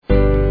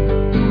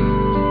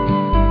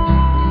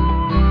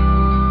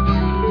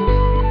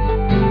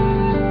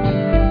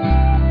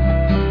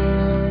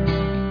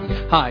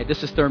Hi,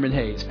 this is Thurman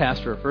Hayes,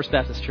 pastor of First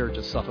Baptist Church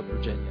of Suffolk,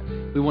 Virginia.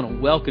 We want to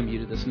welcome you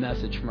to this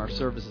message from our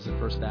services at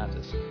First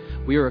Baptist.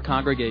 We are a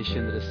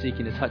congregation that is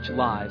seeking to touch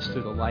lives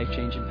through the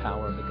life-changing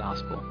power of the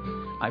gospel.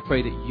 I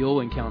pray that you'll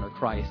encounter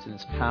Christ in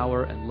His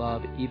power and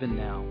love even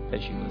now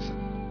as you listen.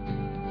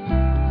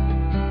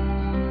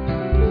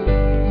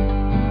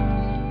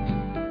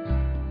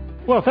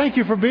 Well, thank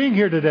you for being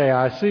here today.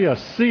 I see a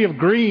sea of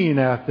green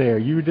out there.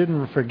 You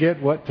didn't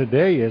forget what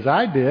today is.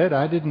 I did.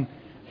 I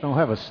don't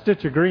have a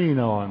stitch of green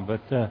on,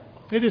 but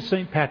it is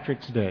St.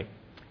 Patrick's Day.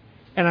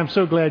 And I'm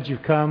so glad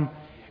you've come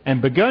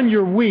and begun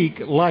your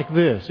week like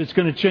this. It's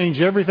going to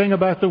change everything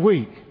about the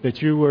week that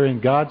you were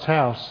in God's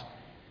house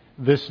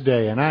this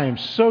day. And I am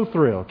so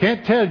thrilled.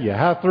 Can't tell you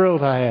how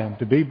thrilled I am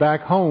to be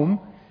back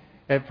home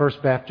at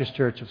First Baptist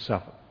Church of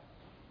Suffolk.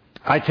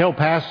 I tell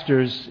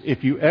pastors,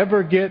 if you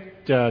ever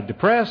get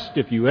depressed,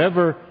 if you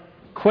ever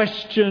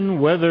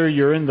question whether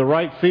you're in the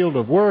right field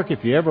of work,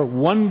 if you ever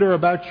wonder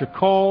about your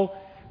call,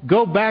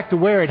 go back to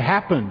where it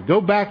happened. Go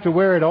back to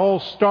where it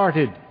all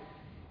started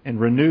and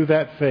renew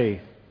that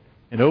faith.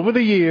 And over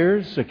the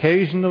years,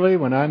 occasionally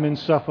when I'm in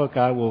Suffolk,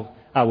 I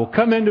will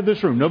come into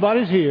this room.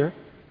 Nobody's here,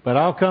 but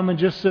I'll come and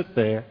just sit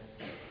there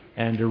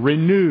and to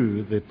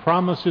renew the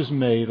promises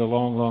made a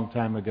long, long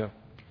time ago.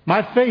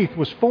 My faith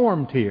was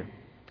formed here.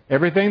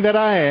 Everything that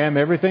I am,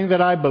 everything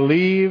that I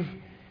believe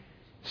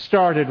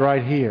started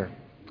right here.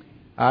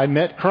 I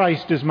met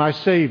Christ as my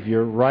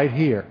Savior right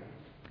here.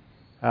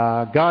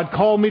 God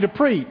called me to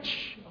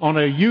preach on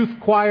a youth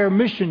choir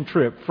mission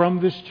trip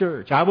from this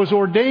church. I was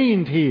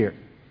ordained here.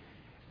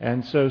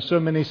 And so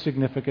many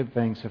significant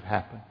things have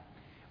happened.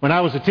 When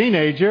I was a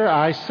teenager,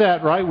 I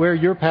sat right where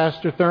your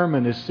Pastor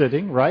Thurman is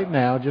sitting right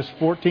now, just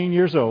 14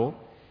 years old,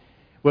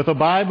 with a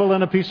Bible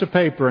and a piece of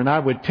paper, and I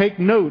would take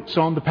notes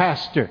on the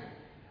pastor.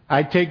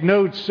 I'd take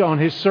notes on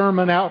his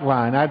sermon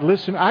outline. I'd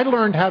listen. I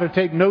learned how to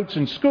take notes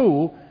in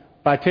school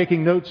by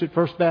taking notes at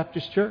First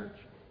Baptist Church.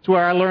 It's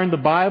where I learned the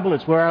Bible.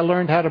 It's where I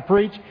learned how to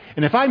preach.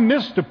 And if I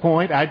missed a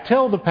point, I'd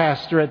tell the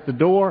pastor at the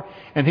door,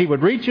 and he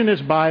would reach in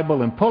his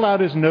Bible and pull out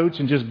his notes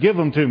and just give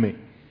them to me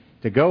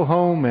to go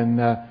home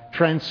and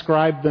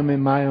transcribe them in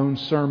my own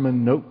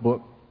sermon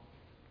notebook.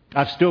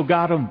 I've still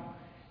got them.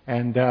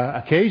 And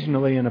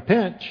occasionally in a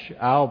pinch,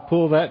 I'll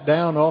pull that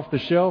down off the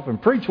shelf and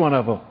preach one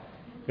of them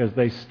because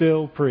they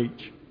still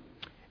preach.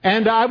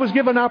 And I was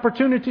given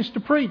opportunities to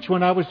preach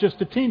when I was just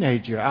a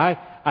teenager.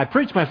 I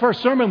preached my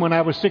first sermon when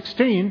I was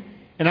 16.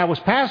 And I was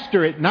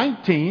pastor at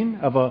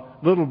 19 of a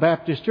little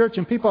Baptist church,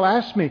 and people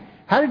ask me,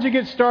 how did you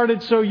get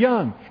started so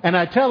young? And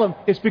I tell them,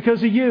 it's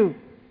because of you.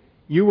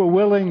 You were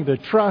willing to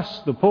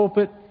trust the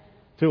pulpit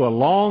to a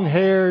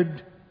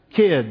long-haired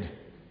kid.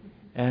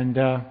 And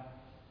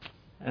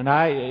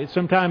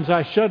sometimes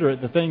I shudder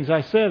at the things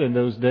I said in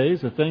those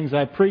days, the things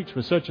I preached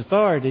with such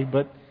authority,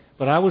 but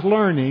I was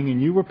learning,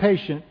 and you were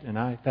patient, and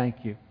I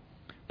thank you.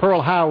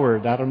 Pearl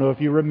Howard, I don't know if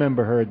you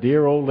remember her, a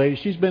dear old lady.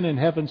 She's been in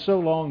heaven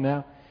so long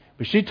now.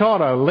 But she taught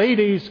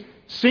a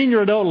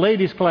senior adult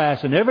ladies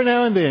class, and every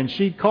now and then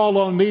she'd call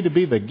on me to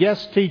be the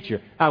guest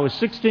teacher. I was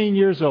 16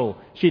 years old.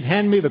 She'd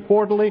hand me the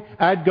quarterly.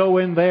 I'd go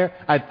in there.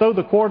 I'd throw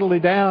the quarterly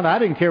down. I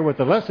didn't care what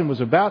the lesson was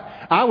about.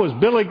 I was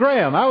Billy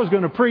Graham. I was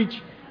going to preach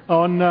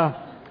on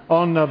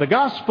the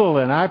gospel,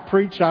 and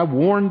I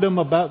warned them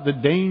about the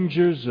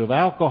dangers of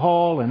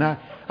alcohol, and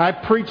I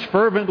preached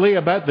fervently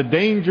about the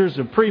dangers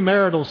of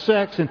premarital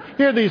sex. And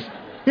here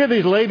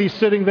these ladies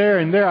sitting there,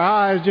 and their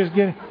eyes just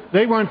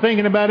they weren't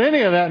thinking about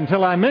any of that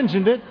until I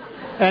mentioned it.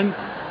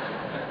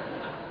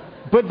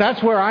 But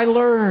that's where I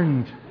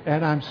learned,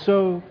 and I'm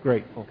so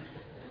grateful.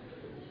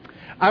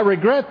 I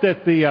regret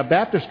that the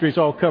baptistry is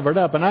all covered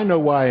up, and I know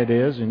why it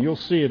is, and you'll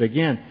see it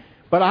again.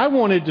 But I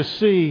wanted to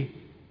see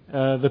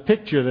the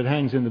picture that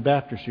hangs in the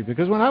baptistry,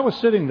 because when I was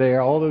sitting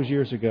there all those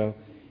years ago,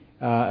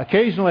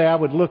 occasionally I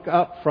would look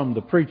up from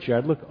the preacher.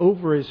 I'd look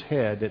over his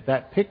head at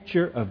that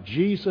picture of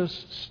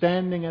Jesus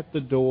standing at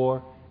the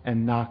door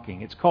and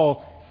knocking. It's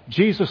called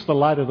Jesus, the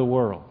Light of the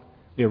World.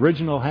 The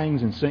original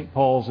hangs in St.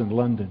 Paul's in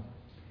London.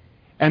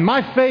 And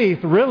my faith,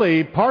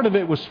 really, part of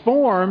it was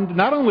formed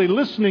not only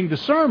listening to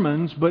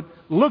sermons, but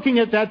looking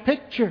at that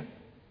picture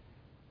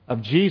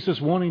of Jesus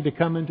wanting to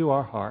come into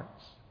our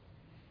hearts.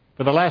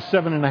 For the last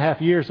 7.5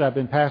 years, I've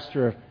been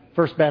pastor of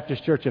First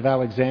Baptist Church of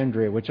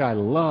Alexandria, which I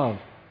love.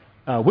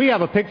 We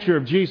have a picture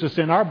of Jesus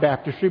in our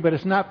baptistry, but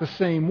it's not the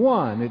same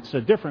one. It's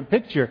a different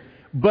picture.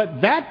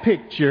 But that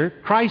picture,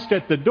 Christ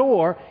at the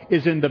door,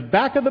 is in the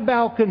back of the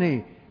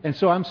balcony. And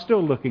so I'm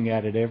still looking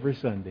at it every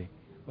Sunday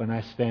when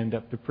I stand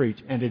up to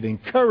preach. And it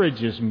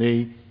encourages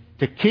me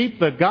to keep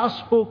the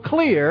gospel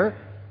clear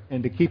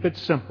and to keep it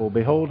simple.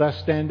 Behold, I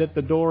stand at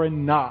the door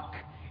and knock.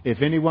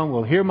 If anyone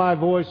will hear my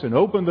voice and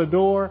open the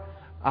door,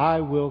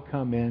 I will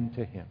come in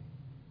to him.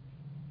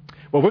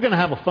 Well, we're going to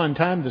have a fun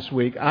time this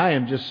week. I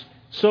am just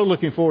so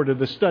looking forward to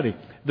this study.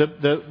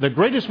 The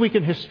greatest week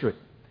in history.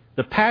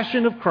 The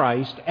Passion of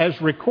Christ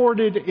as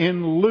recorded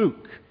in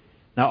Luke.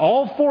 Now,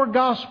 all four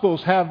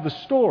Gospels have the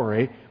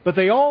story, but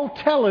they all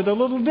tell it a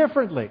little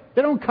differently.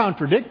 They don't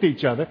contradict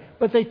each other,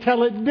 but they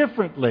tell it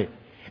differently.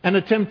 And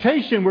the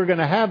temptation we're going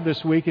to have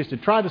this week is to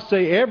try to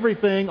say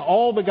everything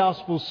all the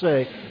Gospels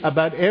say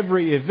about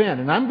every event.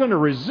 And I'm going to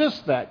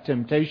resist that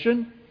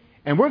temptation,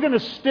 and we're going to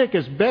stick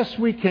as best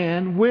we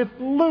can with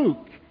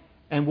Luke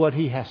and what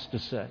he has to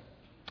say.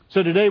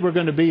 So today we're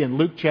going to be in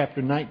Luke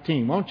chapter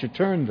 19. Won't you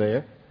turn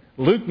there?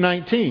 Luke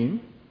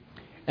 19.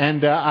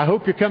 And I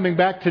hope you're coming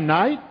back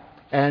tonight.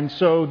 And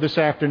so this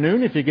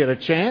afternoon, if you get a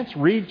chance,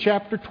 read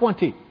chapter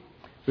 20.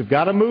 We've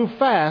got to move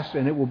fast,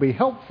 and it will be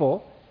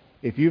helpful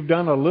if you've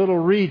done a little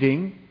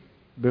reading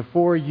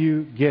before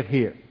you get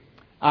here.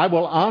 I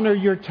will honor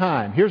your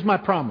time. Here's my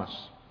promise.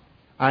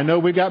 I know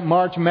we got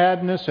March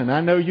Madness, and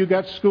I know you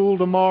got school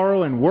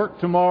tomorrow and work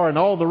tomorrow and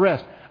all the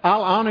rest.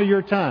 I'll honor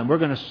your time. We're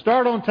going to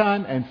start on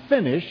time and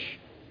finish,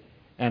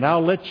 and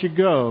I'll let you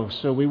go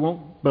so we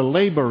won't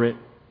belabor it.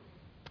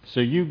 So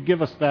you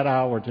give us that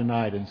hour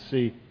tonight and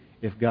see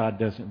if God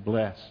doesn't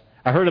bless.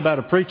 I heard about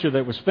a preacher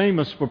that was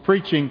famous for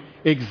preaching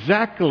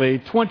exactly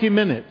 20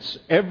 minutes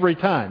every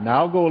time. Now,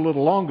 I'll go a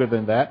little longer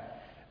than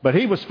that, but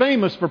he was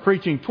famous for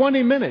preaching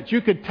 20 minutes.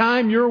 You could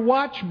time your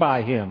watch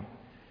by him.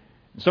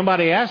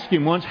 Somebody asked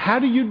him once, how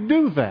do you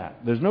do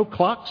that? There's no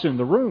clocks in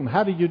the room.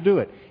 How do you do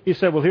it? He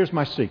said, well, here's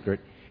my secret.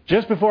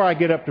 Just before I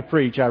get up to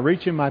preach, I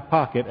reach in my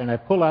pocket and I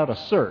pull out a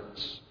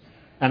certs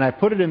and I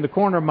put it in the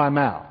corner of my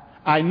mouth.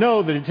 I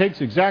know that it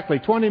takes exactly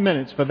 20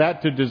 minutes for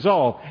that to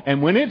dissolve.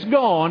 And when it's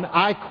gone,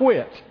 I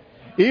quit.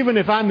 Even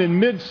if I'm in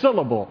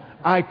mid-syllable,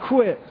 I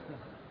quit.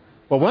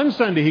 Well, one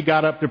Sunday he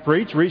got up to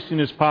preach, reached in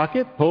his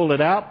pocket, pulled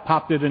it out,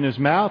 popped it in his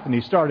mouth, and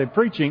he started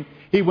preaching.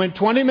 He went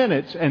 20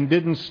 minutes and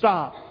didn't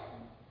stop.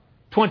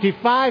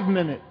 25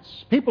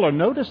 minutes. People are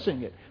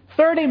noticing it.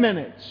 30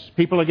 minutes.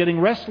 People are getting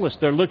restless.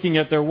 They're looking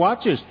at their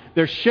watches.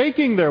 They're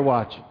shaking their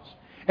watches.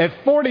 At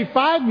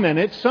 45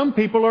 minutes, some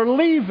people are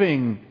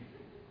leaving.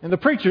 And the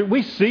preacher,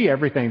 we see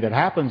everything that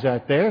happens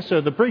out there,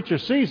 so the preacher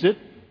sees it.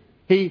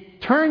 He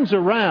turns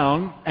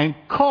around and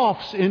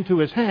coughs into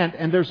his hand,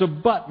 and there's a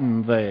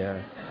button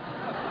there.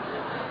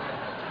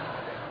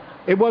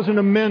 It wasn't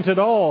a mint at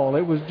all.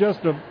 It was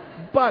just a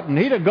button.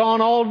 He'd have gone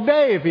all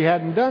day if he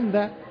hadn't done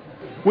that.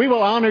 We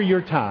will honor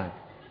your time.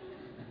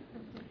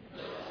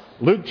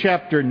 Luke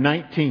chapter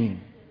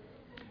 19.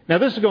 Now,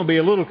 this is going to be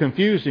a little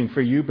confusing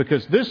for you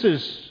because this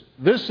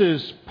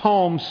is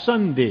Palm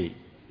Sunday.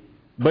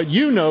 But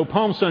you know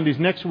Palm Sunday's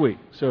next week.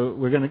 So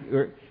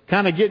we're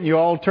kind of getting you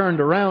all turned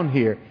around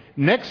here.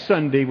 Next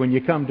Sunday when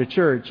you come to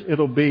church,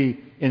 it'll be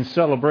in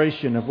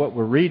celebration of what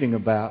we're reading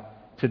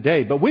about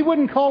today. But we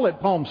wouldn't call it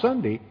Palm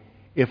Sunday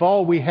if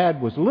all we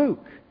had was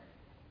Luke.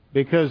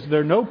 Because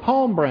there are no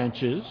palm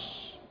branches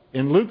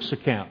in Luke's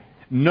account.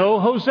 No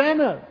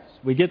hosannas.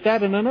 We get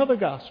that in another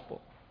gospel.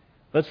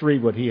 Let's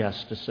read what he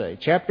has to say.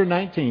 Chapter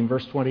 19,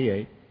 verse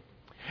 28.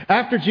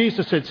 After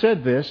Jesus had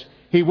said this,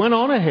 he went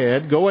on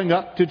ahead, going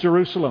up to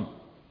Jerusalem.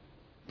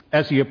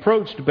 As he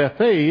approached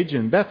Bethphage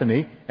and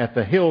Bethany at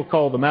the hill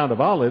called the Mount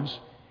of Olives,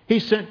 he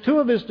sent two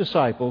of his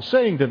disciples,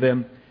 saying to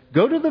them,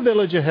 go to the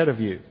village ahead of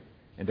you,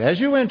 and as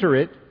you enter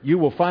it, you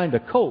will find a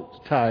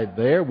colt tied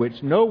there,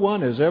 which no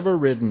one has ever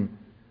ridden.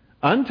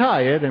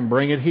 Untie it and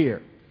bring it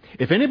here.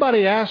 If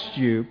anybody asks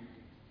you,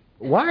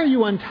 why are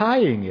you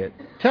untying it?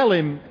 Tell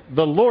him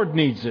the Lord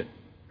needs it.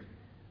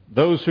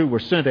 Those who were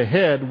sent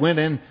ahead went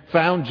and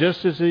found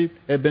just as he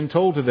had been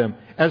told to them.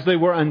 As they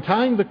were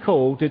untying the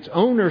colt, its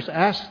owners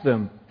asked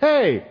them,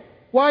 hey,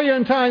 why are you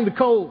untying the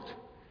colt?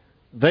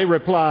 They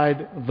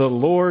replied, the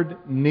Lord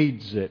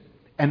needs it.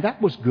 And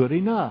that was good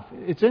enough.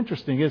 It's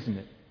interesting, isn't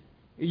it?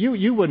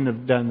 You wouldn't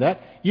have done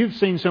that. You've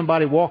seen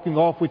somebody walking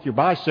off with your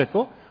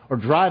bicycle or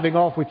driving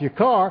off with your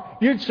car.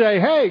 You'd say,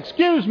 hey,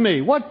 excuse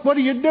me, what are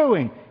you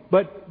doing?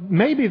 But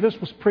maybe this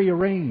was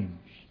prearranged.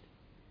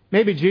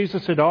 Maybe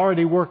Jesus had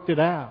already worked it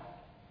out.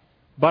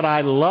 But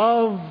I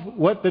love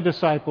what the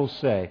disciples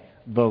say.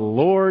 The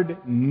Lord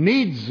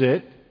needs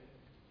it,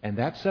 and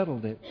that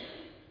settled it.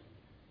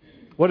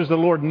 What does the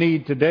Lord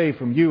need today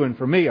from you and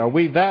from me? Are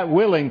we that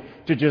willing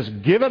to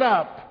just give it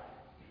up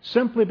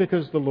simply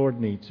because the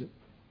Lord needs it?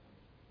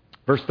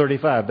 Verse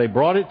 35, they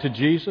brought it to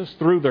Jesus,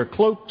 threw their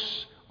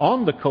cloaks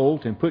on the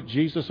colt, and put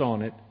Jesus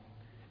on it.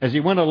 As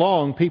he went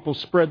along, people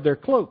spread their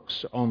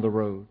cloaks on the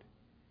road.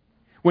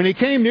 When he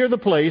came near the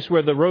place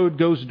where the road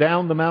goes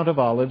down the Mount of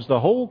Olives, the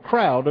whole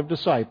crowd of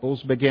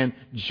disciples began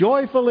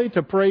joyfully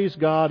to praise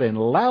God in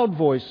loud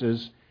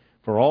voices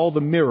for all the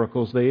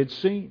miracles they had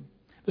seen.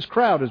 This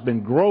crowd has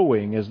been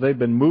growing as they've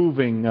been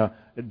moving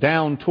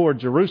down toward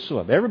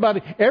Jerusalem.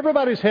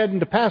 Everybody's heading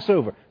to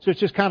Passover. So it's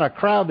just kind of a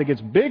crowd that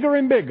gets bigger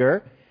and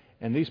bigger.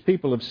 And these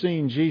people have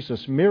seen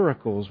Jesus'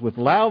 miracles. With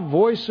loud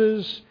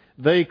voices,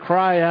 they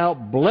cry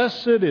out,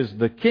 blessed is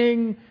the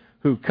King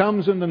who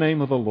comes in the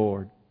name of the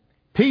Lord.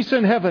 Peace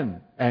in heaven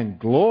and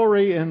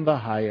glory in the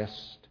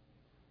highest.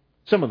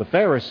 Some of the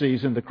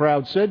Pharisees in the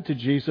crowd said to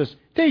Jesus,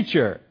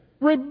 Teacher,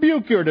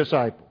 rebuke your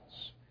disciples.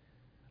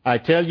 I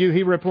tell you,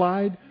 he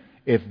replied,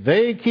 if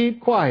they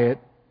keep quiet,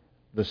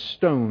 the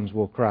stones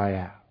will cry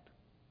out.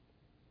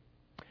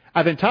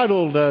 I've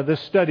entitled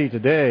this study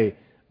today,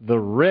 The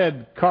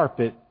Red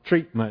Carpet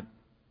Treatment.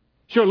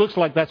 Sure looks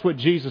like that's what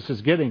Jesus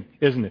is getting,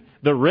 isn't it?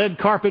 The red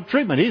carpet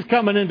treatment. He's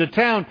coming into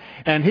town,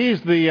 and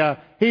he's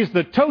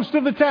the toast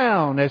of the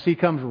town as he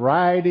comes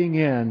riding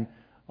in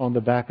on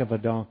the back of a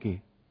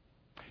donkey.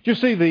 Did you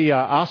see the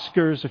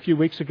Oscars a few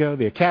weeks ago,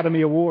 the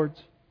Academy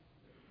Awards?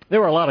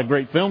 There were a lot of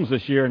great films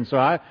this year, and so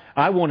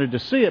I wanted to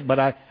see it, but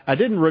I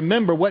didn't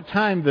remember what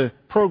time the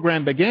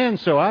program began,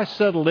 so I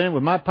settled in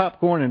with my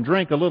popcorn and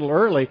drink a little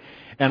early,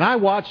 and I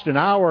watched an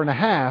hour and a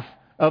half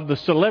of the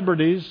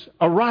celebrities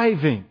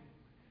arriving.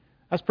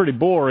 That's pretty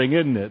boring,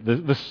 isn't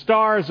it? The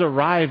stars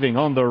arriving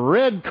on the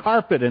red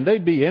carpet, and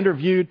they'd be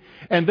interviewed,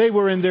 and they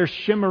were in their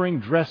shimmering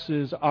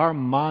dresses,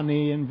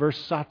 Armani and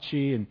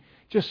Versace, and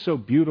just so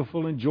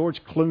beautiful, and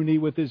George Clooney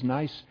with his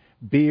nice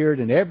beard,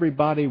 and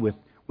everybody with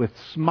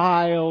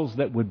smiles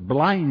that would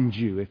blind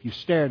you if you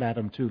stared at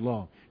them too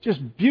long.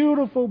 Just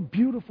beautiful,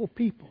 beautiful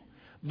people.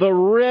 The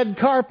red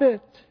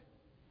carpet.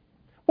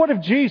 What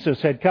if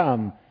Jesus had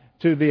come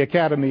to the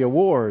Academy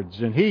Awards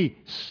and he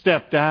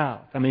stepped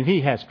out? I mean, he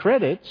has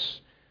credits.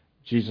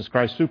 Jesus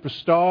Christ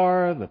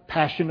Superstar, The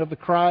Passion of the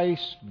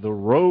Christ, The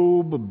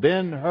Robe,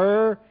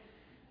 Ben-Hur.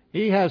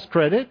 He has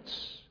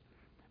credits.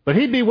 But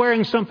he'd be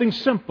wearing something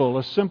simple,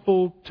 a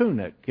simple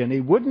tunic, and he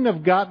wouldn't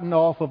have gotten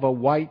off of a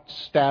white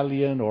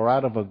stallion or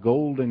out of a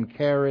golden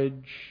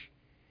carriage.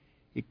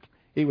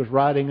 He was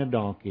riding a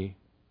donkey.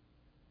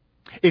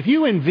 If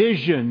you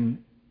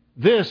envision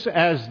this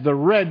as the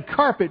red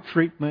carpet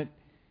treatment,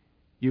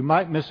 you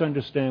might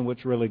misunderstand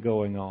what's really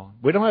going on.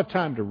 We don't have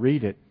time to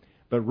read it,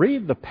 but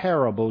read the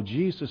parable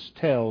Jesus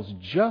tells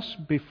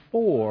just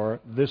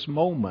before this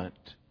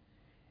moment,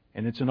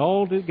 and it's an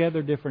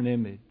altogether different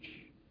image.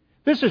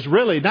 This is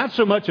really not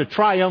so much a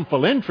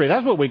triumphal entry,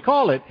 that's what we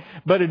call it,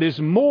 but it is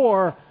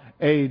more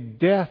a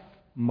death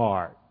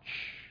march,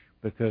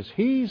 because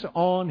he's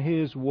on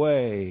his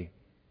way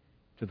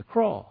to the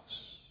cross.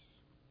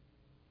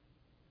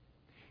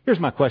 Here's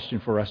my question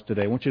for us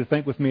today. I want you to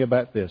think with me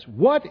about this.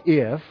 What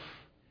if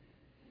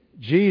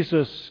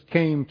Jesus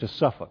came to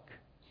Suffolk?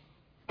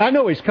 I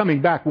know he's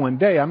coming back one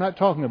day. I'm not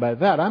talking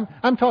about that.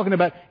 I'm talking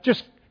about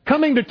just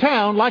coming to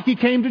town like he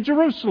came to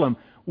Jerusalem.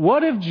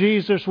 What if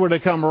Jesus were to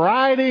come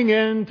riding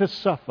into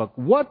Suffolk?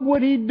 What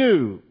would he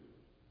do?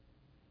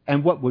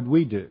 And what would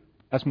we do?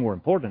 That's more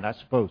important, I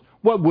suppose.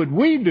 What would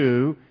we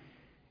do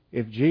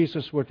if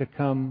Jesus were to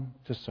come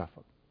to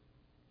Suffolk?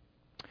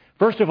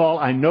 First of all,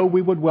 I know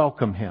we would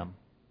welcome him.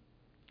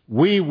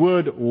 We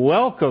would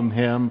welcome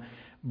him,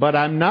 but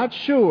I'm not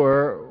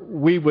sure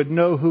we would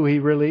know who he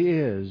really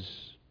is.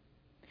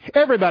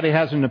 Everybody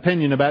has an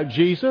opinion about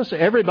Jesus.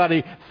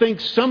 Everybody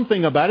thinks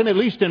something about him, at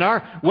least in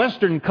our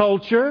Western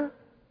culture.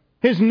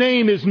 His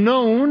name is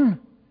known,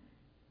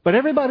 but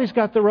everybody's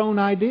got their own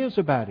ideas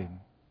about him.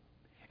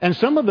 And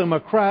some of them are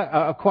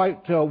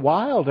quite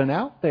wild and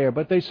out there,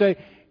 but they say,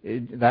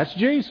 that's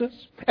Jesus.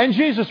 And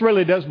Jesus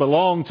really does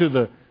belong to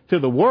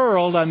the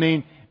world. I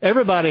mean,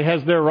 everybody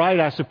has their right,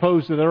 I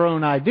suppose, to their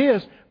own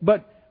ideas,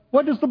 but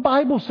what does the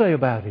Bible say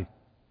about him?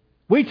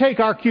 We take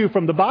our cue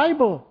from the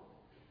Bible.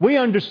 We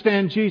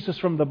understand Jesus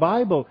from the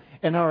Bible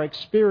and our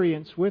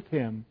experience with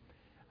him.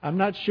 I'm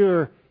not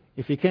sure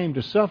if he came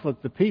to Suffolk,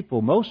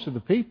 most of the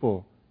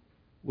people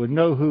would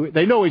know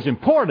they know he's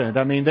important.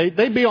 I mean,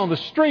 they'd be on the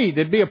street,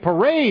 there'd be a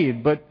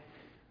parade, but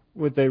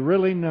would they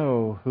really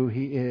know who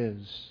he is?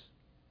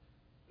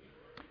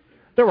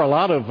 There were a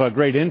lot of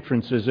great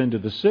entrances into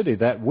the city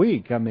that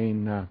week. I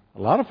mean, a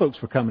lot of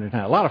folks were coming to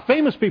town. A lot of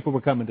famous people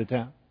were coming to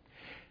town.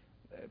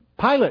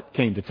 Pilate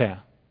came to town.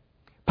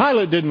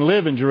 Pilate didn't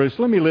live in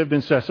Jerusalem. He lived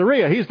in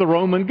Caesarea. He's the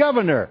Roman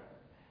governor.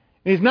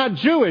 He's not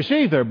Jewish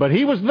either, but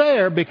he was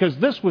there because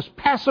this was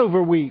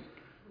Passover week.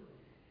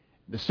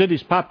 The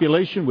city's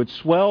population would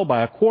swell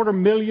by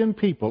 250,000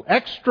 people,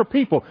 extra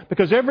people,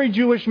 because every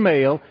Jewish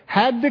male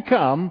had to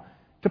come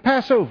to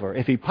Passover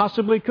if he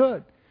possibly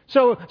could.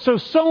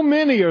 So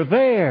many are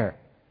there.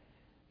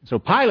 So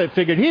Pilate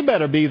figured he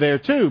better be there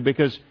too,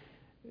 because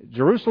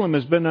Jerusalem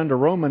has been under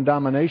Roman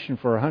domination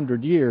for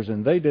 100 years,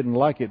 and they didn't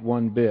like it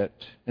one bit.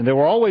 And there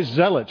were always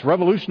zealots,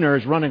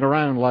 revolutionaries running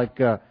around like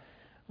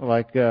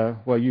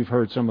you've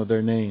heard some of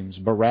their names,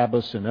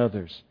 Barabbas and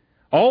others.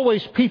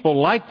 Always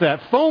people like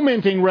that,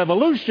 fomenting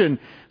revolution.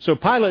 So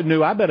Pilate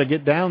knew, I better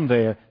get down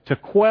there to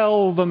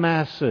quell the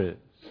masses.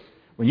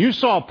 When you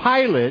saw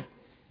Pilate,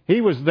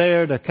 he was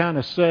there to kind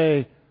of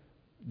say,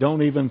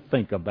 don't even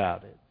think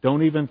about it.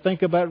 Don't even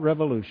think about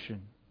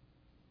revolution.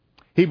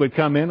 He would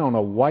come in on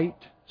a white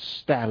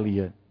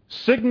stallion,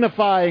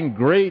 signifying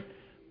great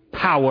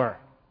power.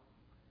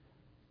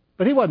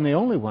 But he wasn't the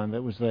only one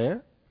that was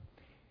there.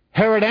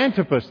 Herod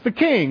Antipas, the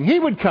king, he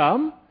would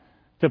come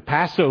to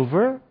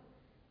Passover,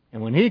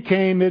 and when he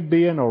came, it'd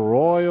be in a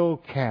royal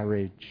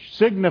carriage,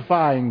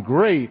 signifying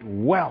great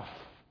wealth.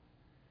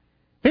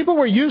 People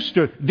were used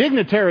to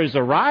dignitaries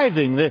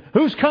arriving.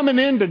 Who's coming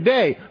in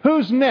today?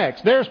 Who's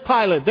next? There's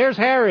Pilate. There's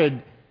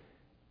Herod.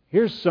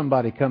 Here's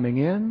somebody coming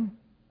in,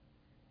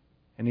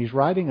 and he's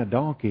riding a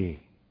donkey.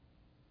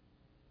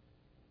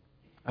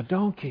 A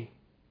donkey.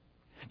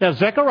 Now,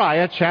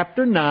 Zechariah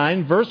chapter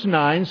 9, verse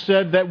 9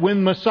 said that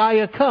when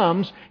Messiah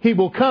comes, He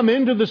will come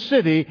into the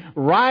city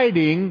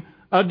riding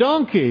a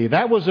donkey.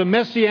 That was a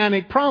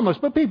messianic promise,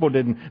 but people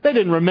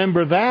didn't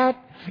remember that.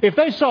 If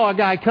they saw a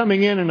guy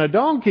coming in a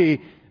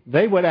donkey,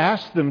 they would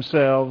ask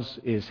themselves,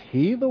 is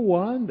he the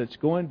one that's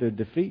going to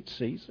defeat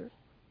Caesar?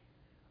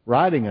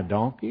 Riding a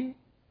donkey?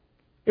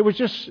 It was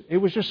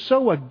just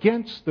so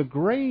against the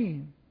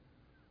grain.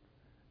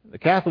 The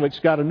Catholics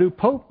got a new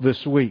pope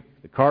this week.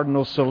 The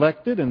cardinal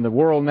selected and the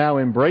world now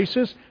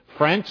embraces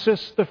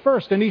Francis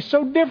I. And he's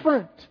so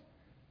different.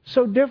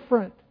 So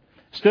different.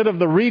 Instead of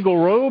the regal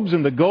robes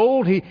and the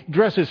gold, he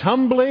dresses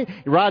humbly.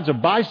 He rides a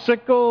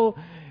bicycle.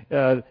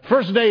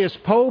 First day as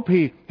Pope,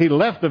 he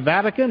left the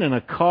Vatican in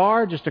a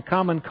car, just a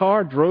common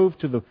car, drove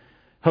to the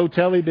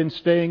hotel he'd been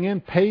staying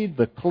in, paid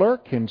the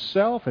clerk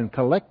himself, and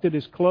collected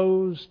his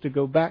clothes to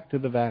go back to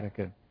the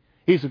Vatican.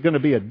 He's going to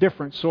be a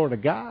different sort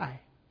of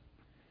guy.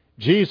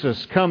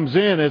 Jesus comes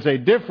in as a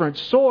different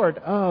sort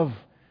of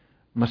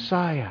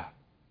Messiah.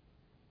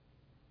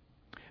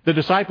 The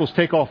disciples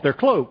take off their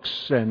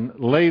cloaks and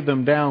lay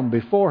them down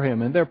before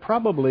Him, and they're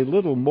probably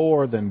little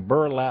more than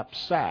burlap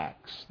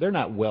sacks. They're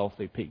not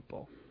wealthy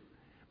people.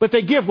 But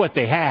they give what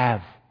they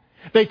have.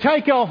 They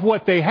take off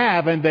what they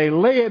have and they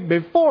lay it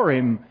before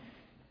Him,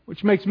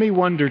 which makes me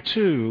wonder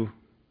too,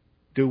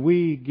 do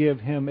we give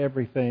Him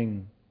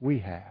everything we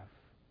have?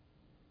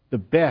 The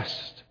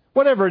best,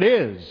 whatever it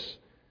is,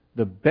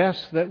 the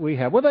best that we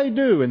have. Well, they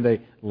do, and they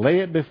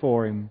lay it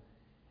before Him,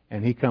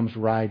 and He comes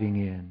riding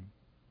in.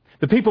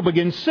 The people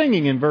begin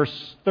singing in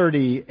verse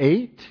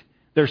 38.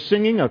 They're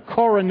singing a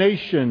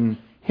coronation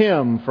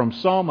hymn from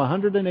Psalm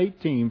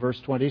 118, verse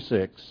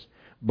 26.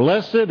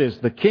 Blessed is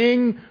the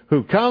King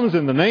who comes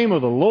in the name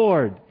of the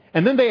Lord.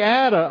 And then they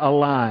add a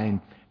line.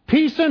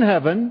 Peace in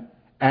heaven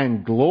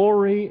and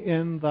glory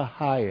in the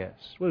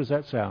highest. What does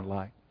that sound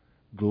like?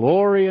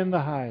 Glory in the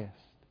highest.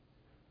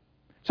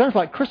 Sounds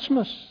like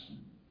Christmas.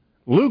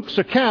 Luke's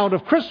account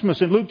of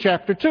Christmas in Luke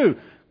chapter 2.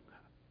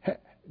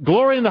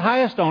 Glory in the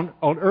highest on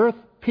earth,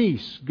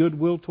 peace,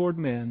 goodwill toward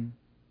men.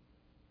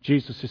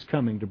 Jesus is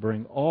coming to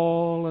bring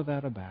all of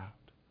that about.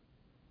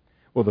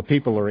 Well, the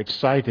people are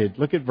excited.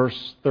 Look at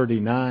verse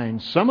 39.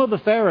 Some of the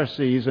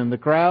Pharisees in the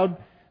crowd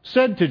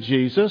said to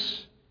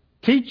Jesus,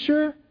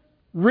 Teacher,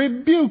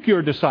 rebuke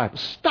your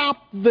disciples.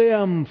 Stop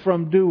them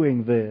from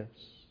doing this.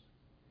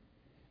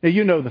 Now,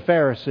 you know the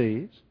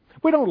Pharisees.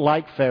 We don't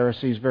like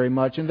Pharisees very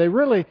much, and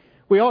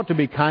we ought to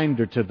be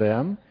kinder to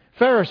them.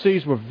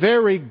 Pharisees were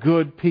very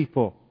good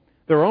people.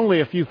 There were only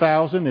a few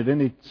thousand at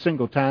any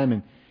single time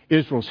in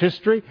Israel's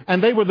history,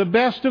 and they were the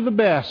best of the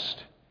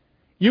best.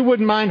 You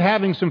wouldn't mind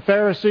having some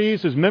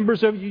Pharisees as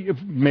members of you.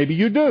 Maybe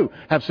you do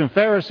have some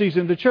Pharisees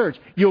in the church.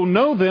 You'll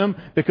know them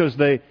because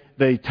they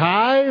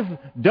tithe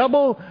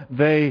double.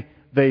 They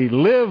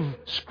live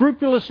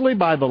scrupulously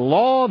by the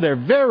law. They're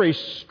very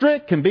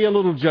strict, can be a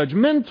little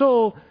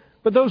judgmental.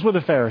 But those were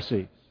the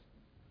Pharisees.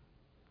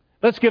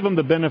 Let's give them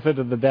the benefit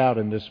of the doubt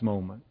in this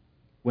moment.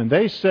 When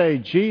they say,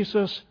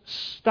 Jesus,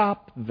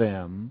 stop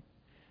them,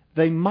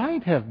 they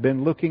might have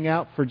been looking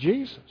out for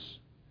Jesus.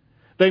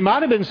 They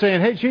might have been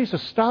saying, hey,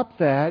 Jesus, stop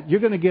that. You're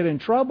going to get in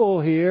trouble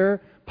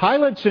here.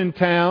 Pilate's in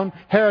town.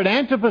 Herod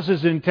Antipas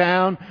is in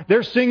town.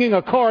 They're singing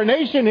a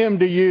coronation hymn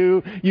to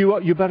you.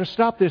 You better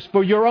stop this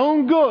for your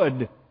own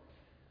good.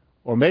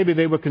 Or maybe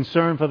they were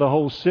concerned for the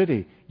whole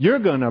city. You're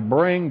going to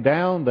bring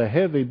down the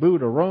heavy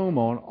boot of Rome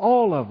on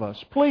all of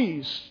us.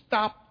 Please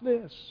stop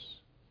this.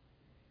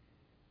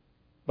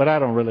 But I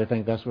don't really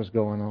think that's what's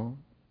going on.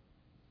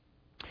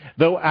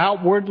 Though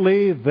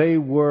outwardly they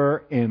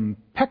were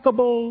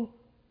impeccable,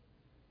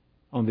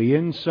 on the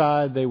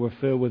inside they were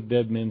filled with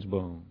dead men's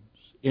bones.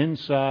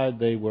 Inside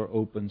they were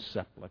open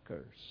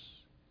sepulchres.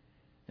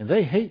 And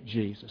they hate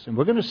Jesus. And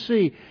we're going to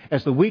see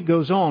as the week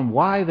goes on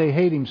why they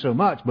hate Him so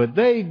much. But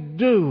they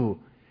do.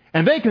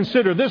 And they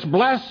consider this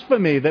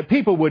blasphemy that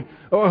people would,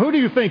 oh, who do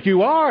you think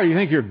you are? You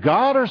think you're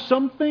God or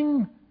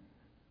something?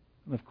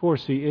 And of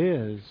course He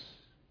is.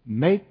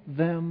 Make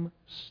them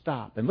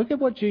stop. And look at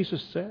what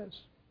Jesus says.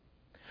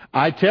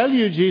 I tell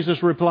you,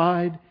 Jesus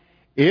replied,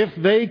 if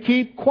they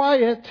keep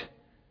quiet,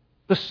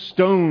 the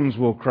stones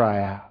will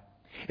cry out.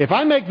 If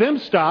I make them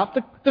stop,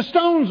 the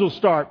stones will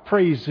start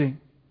praising.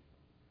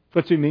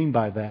 What's He mean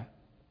by that?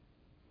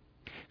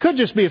 Could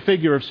just be a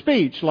figure of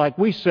speech, like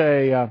we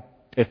say,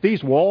 if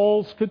these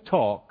walls could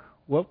talk,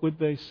 what would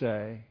they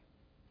say?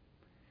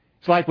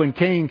 It's like when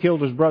Cain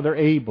killed his brother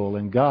Abel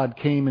and God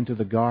came into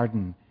the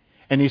garden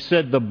and He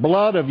said, the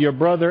blood of your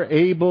brother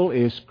Abel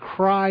is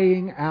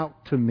crying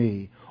out to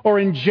me. Or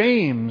in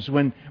James,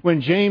 when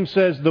James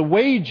says the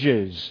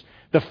wages,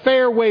 the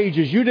fair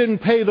wages you didn't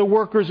pay the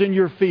workers in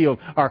your field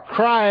are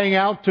crying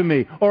out to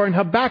me. Or in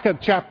Habakkuk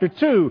chapter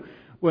 2,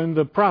 when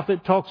the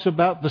prophet talks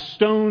about the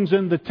stones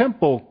in the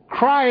temple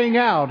crying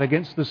out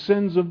against the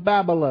sins of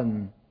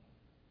Babylon.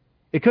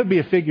 It could be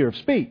a figure of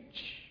speech.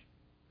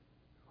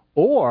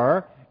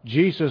 Or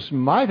Jesus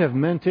might have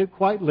meant it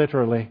quite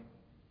literally.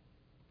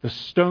 The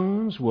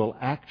stones will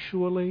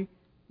actually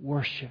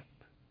worship.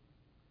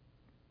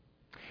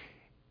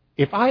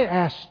 if I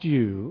asked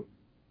you,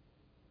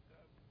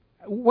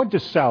 what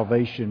does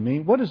salvation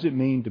mean? What does it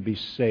mean to be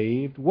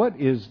saved? What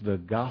is the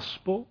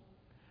gospel?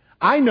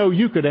 I know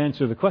you could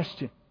answer the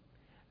question.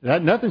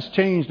 Nothing's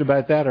changed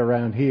about that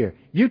around here.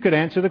 You could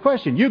answer the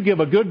question. You give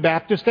a good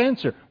Baptist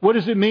answer. What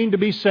does it mean to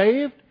be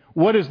saved?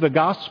 What is the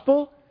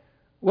gospel?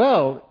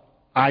 Well,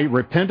 I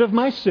repent of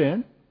my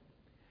sin.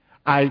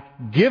 I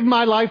give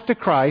my life to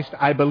Christ.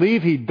 I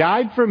believe He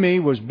died for me,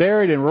 was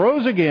buried, and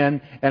rose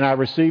again, and I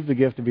received the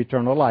gift of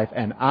eternal life.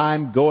 And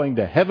I'm going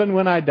to heaven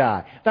when I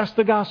die. That's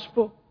the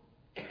gospel.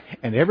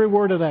 And every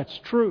word of that's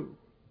true.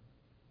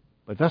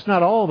 But that's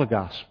not all the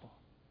gospel.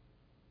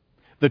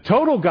 The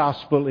total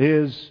gospel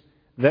is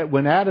that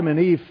when Adam and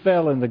Eve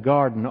fell in the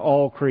garden,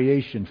 all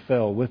creation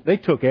fell with. They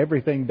took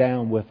everything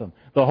down with them.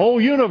 The whole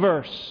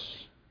universe.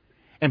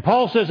 And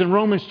Paul says in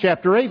Romans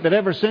chapter 8 that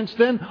ever since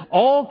then,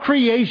 all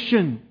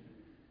creation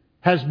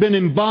has been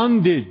in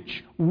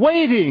bondage,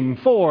 waiting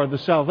for the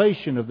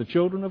salvation of the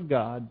children of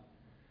God,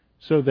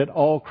 so that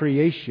all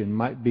creation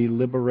might be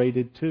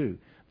liberated too.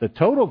 The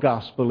total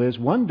gospel is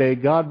one day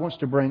God wants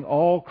to bring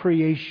all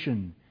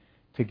creation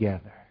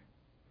together.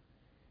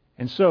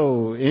 And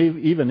so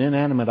even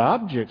inanimate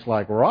objects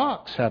like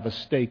rocks have a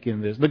stake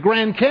in this. The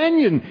Grand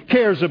Canyon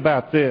cares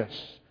about this.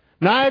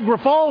 Niagara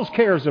Falls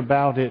cares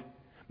about it.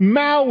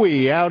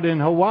 Maui out in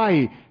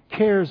Hawaii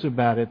cares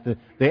about it.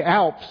 The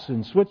Alps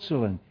in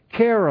Switzerland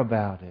care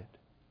about it.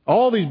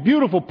 All these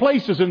beautiful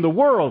places in the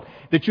world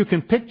that you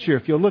can picture.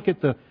 If you look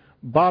at the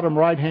bottom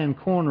right-hand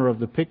corner of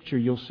the picture,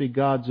 you'll see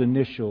God's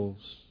initials,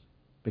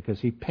 because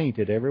He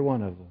painted every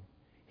one of them.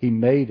 He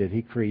made it.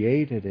 He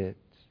created it.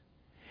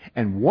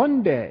 And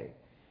one day,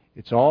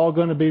 it's all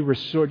going to be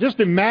restored. Just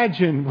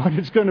imagine what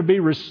it's going to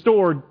be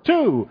restored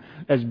to,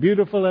 as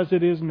beautiful as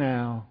it is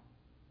now.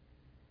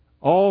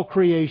 All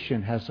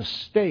creation has a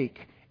stake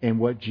in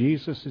what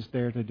Jesus is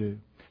there to do.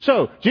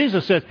 So,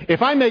 Jesus says,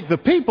 if I make the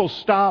people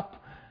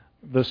stop,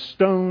 the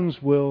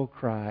stones will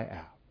cry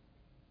out.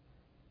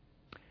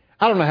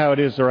 I don't know how it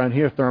is around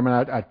here,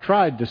 Thurman. I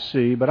tried to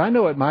see, but I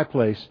know at my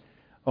place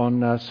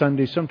on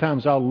Sunday,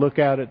 sometimes I'll look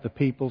out at the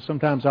people.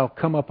 Sometimes I'll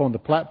come up on the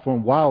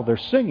platform while they're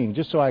singing,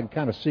 just so I can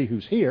kind of see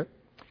who's here,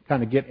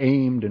 kind of get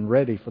aimed and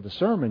ready for the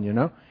sermon, you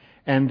know.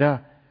 And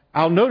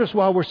I'll notice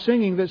while we're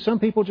singing that some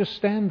people just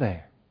stand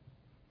there,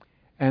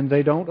 and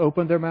they don't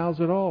open their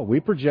mouths at all. We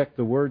project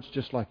the words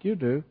just like you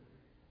do.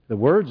 The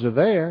words are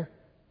there,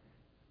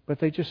 but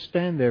they just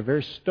stand there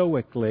very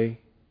stoically.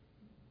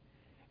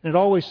 And it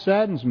always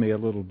saddens me a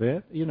little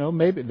bit. You know,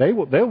 maybe they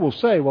will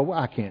say, well,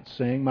 I can't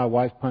sing. My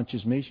wife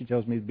punches me. She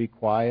tells me to be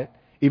quiet.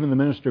 Even the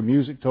minister of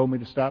music told me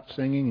to stop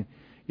singing,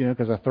 you know,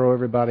 because I throw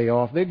everybody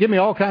off. They give me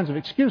all kinds of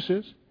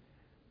excuses.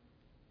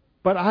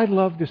 But I'd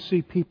love to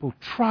see people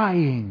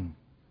trying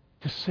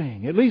to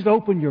sing. At least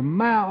open your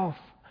mouth.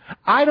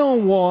 I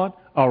don't want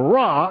a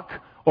rock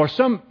or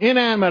some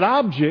inanimate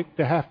object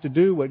to have to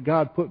do what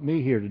God put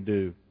me here to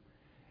do.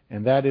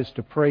 And that is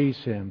to praise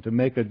Him, to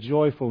make a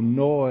joyful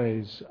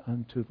noise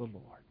unto the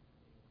Lord.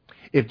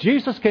 If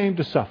Jesus came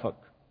to Suffolk,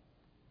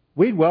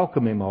 we'd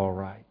welcome Him all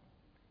right.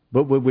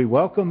 But would we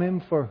welcome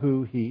Him for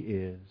who He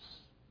is?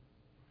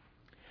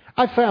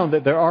 I found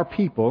that there are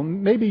people,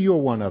 maybe you're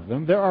one of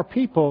them, there are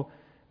people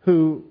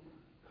who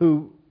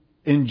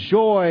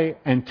enjoy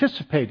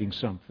anticipating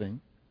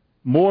something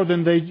more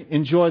than they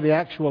enjoy the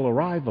actual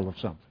arrival of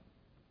something.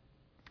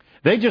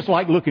 They just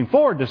like looking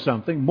forward to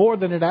something more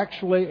than it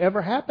actually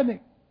ever happening.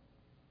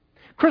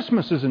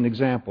 Christmas is an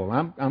example.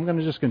 I'm going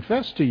to just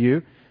confess to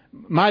you,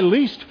 my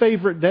least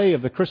favorite day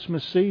of the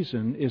Christmas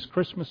season is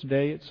Christmas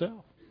Day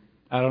itself.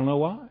 I don't know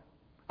why.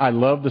 I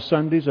love the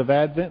Sundays of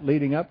Advent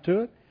leading up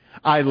to it.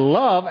 I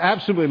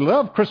absolutely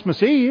love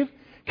Christmas Eve,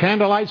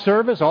 candlelight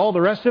service, all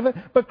the rest of it.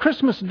 But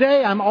Christmas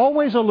Day, I'm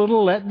always a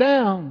little let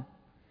down,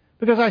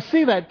 because I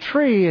see that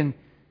tree and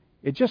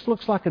it just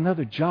looks like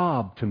another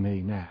job to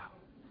me now.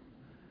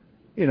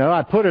 You know,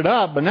 I put it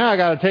up, but now I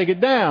got to take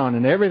it down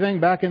and everything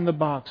back in the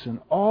box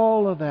and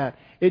all of that.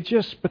 It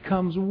just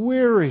becomes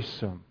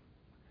wearisome.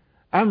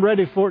 I'm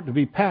ready for it to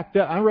be packed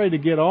up. I'm ready to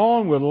get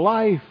on with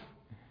life.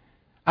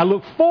 I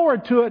look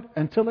forward to it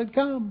until it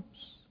comes.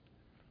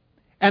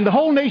 And the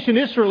whole nation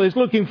Israel is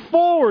looking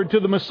forward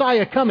to the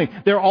Messiah coming.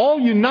 They're all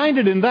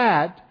united in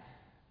that.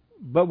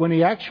 But when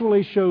He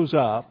actually shows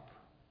up,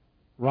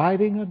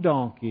 riding a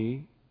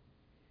donkey,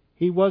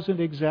 He wasn't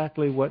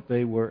exactly what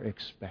they were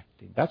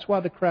expecting. That's why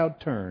the crowd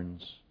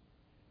turns.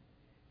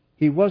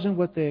 He wasn't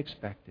what they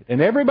expected. And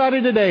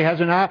everybody today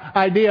has an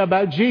idea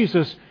about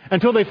Jesus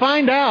until they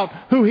find out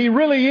who He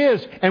really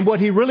is and what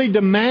He really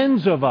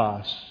demands of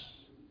us.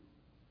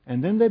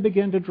 And then they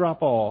begin to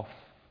drop off.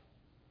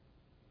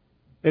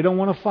 They don't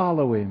want to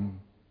follow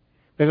Him.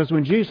 Because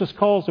when Jesus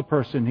calls a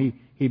person,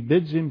 He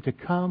bids him to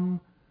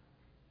come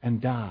and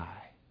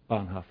die,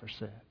 Bonhoeffer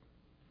said.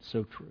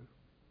 So true.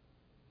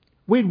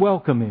 We'd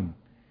welcome Him.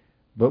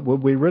 But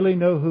would we really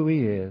know who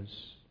He is?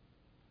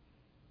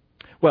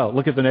 Well,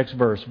 look at the next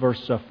verse,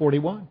 verse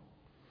 41.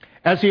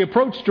 As He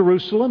approached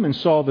Jerusalem and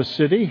saw the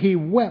city, He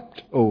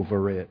wept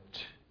over it.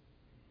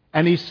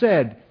 And He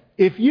said,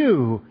 if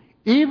you,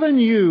 even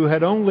you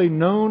had only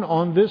known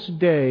on this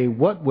day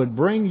what would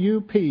bring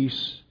you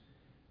peace,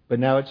 but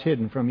now it's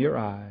hidden from your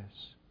eyes.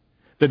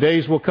 The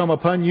days will come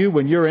upon you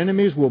when your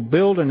enemies will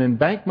build an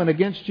embankment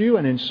against you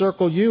and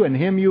encircle you and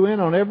hem you in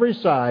on every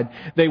side.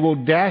 They will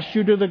dash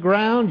you to the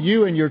ground,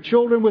 you and your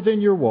children within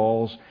your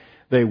walls.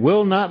 They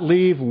will not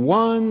leave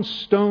one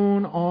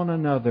stone on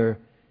another,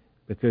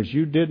 because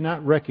you did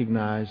not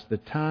recognize the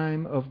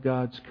time of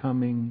God's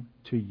coming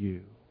to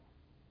you.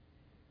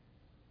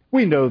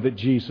 We know that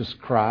Jesus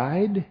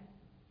cried,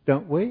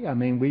 don't we? I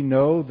mean, we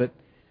know that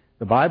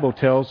the Bible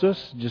tells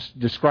us, just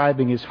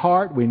describing His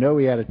heart, we know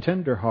He had a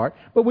tender heart,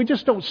 but we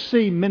just don't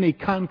see many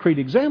concrete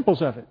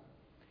examples of it.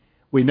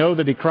 We know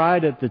that He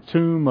cried at the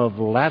tomb of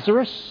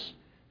Lazarus.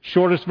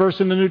 Shortest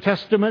verse in the New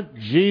Testament,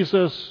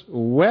 Jesus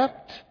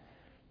wept.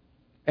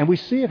 And we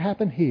see it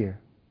happen here.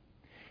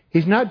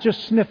 He's not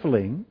just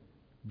sniffling,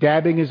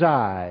 dabbing his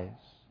eyes.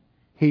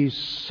 He's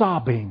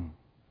sobbing.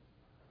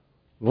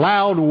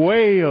 Loud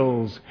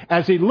wails.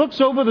 As He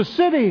looks over the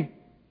city,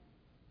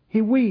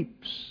 He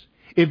weeps.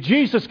 If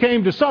Jesus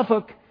came to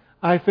Suffolk,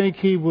 I think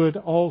He would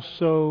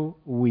also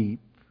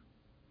weep.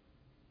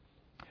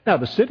 Now,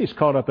 the city's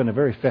caught up in a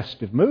very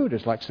festive mood.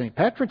 It's like St.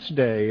 Patrick's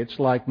Day. It's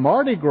like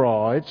Mardi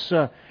Gras.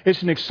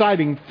 It's an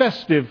exciting,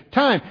 festive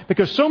time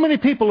because so many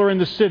people are in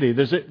the city.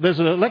 There's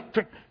an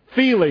electric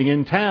feeling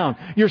in town.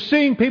 You're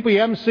seeing people you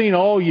haven't seen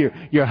all year.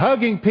 You're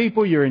hugging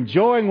people. You're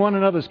enjoying one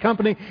another's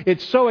company.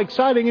 It's so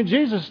exciting, and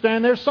Jesus is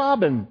standing there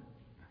sobbing.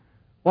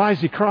 Why is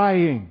He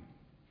crying?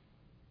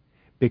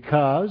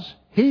 Because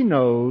He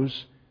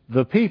knows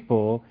the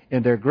people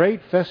in their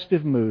great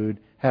festive mood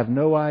have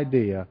no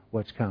idea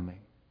what's coming.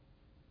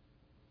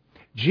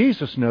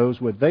 Jesus knows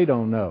what they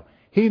don't know.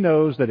 He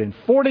knows that in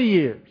 40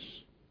 years,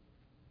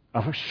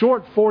 a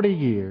short 40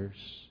 years,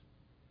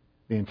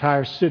 the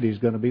entire city is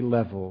going to be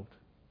leveled.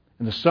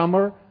 In the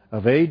summer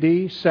of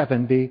AD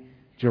 70,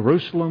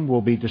 Jerusalem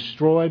will be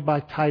destroyed by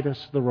Titus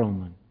the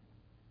Roman.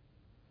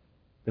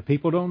 The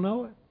people don't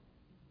know it,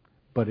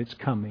 but it's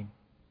coming.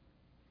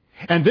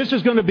 And this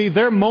is going to be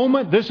their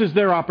moment. This is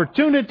their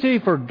opportunity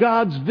for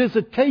God's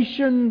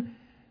visitation,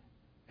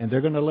 and they're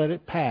going to let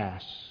it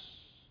pass.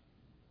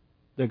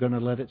 They're going to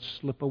let it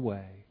slip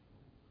away.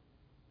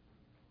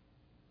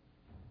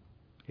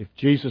 If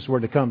Jesus were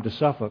to come to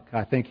Suffolk,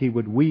 I think He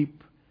would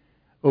weep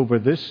over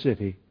this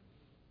city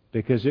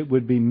because it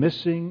would be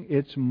missing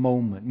its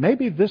moment.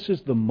 Maybe this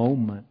is the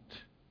moment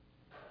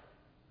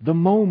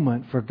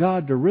for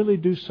God to really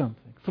do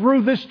something.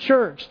 Through this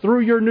church,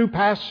 through your new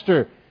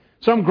pastor,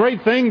 some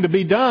great thing to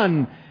be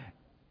done.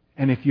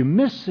 And if you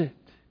miss it,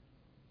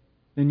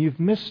 then you've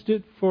missed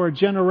it for a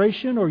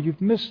generation or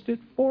you've missed it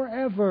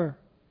forever.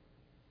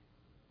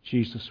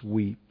 Jesus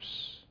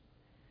weeps.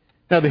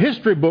 Now, the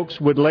history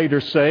books would later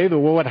say that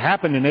what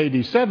happened in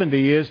AD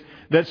 70 is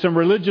that some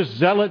religious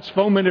zealots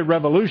fomented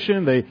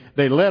revolution.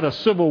 They led a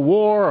civil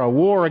war, a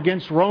war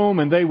against Rome,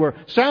 and they were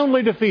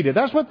soundly defeated.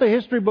 That's what the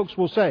history books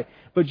will say.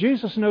 But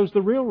Jesus knows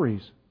the real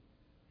reason.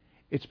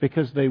 It's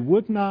because they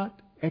would not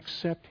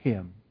accept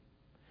Him.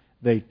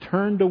 They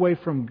turned away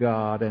from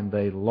God and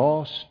they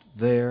lost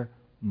their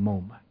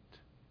moment.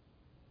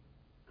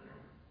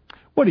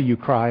 What do you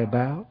cry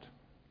about?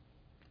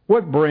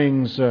 What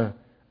brings a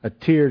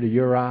tear to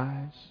your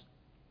eyes?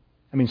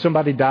 I mean,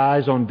 somebody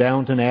dies on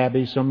Downton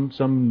Abbey.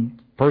 Some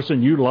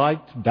person you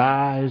liked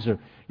dies, or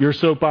your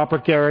soap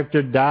opera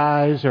character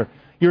dies, or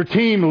your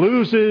team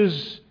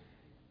loses.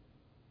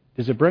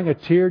 Does it bring a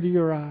tear to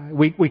your eye?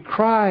 We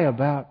cry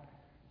about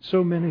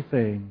so many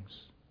things.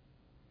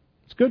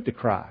 It's good to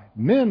cry.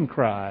 Men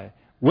cry.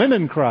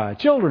 Women cry.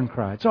 Children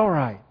cry. It's all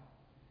right.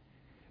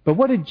 But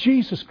what did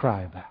Jesus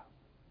cry about?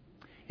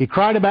 He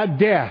cried about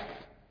death.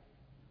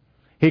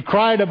 He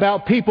cried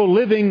about people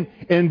living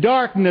in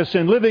darkness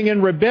and living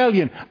in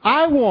rebellion.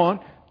 I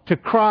want to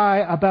cry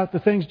about the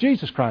things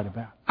Jesus cried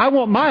about. I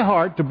want my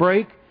heart to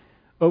break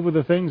over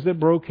the things that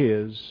broke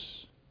His.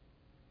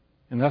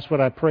 And that's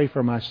what I pray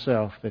for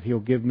myself, that He'll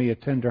give me a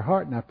tender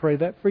heart. And I pray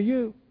that for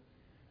you,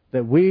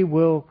 that we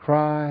will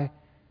cry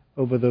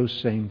over those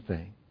same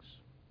things.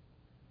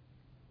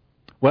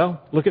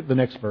 Well, look at the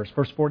next verse,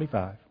 verse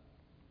 45.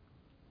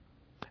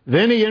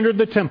 Then He entered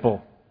the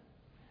temple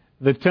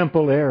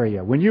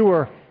area. When you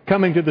were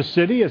coming to the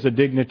city as a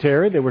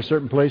dignitary, there were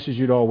certain places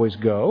you'd always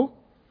go.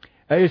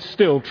 It's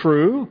still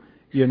true.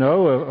 You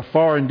know, a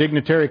foreign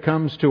dignitary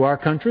comes to our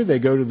country, they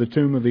go to the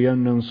tomb of the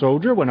unknown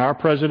soldier. When our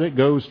president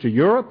goes to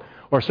Europe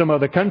or some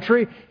other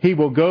country, he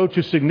will go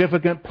to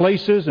significant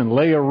places and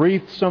lay a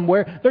wreath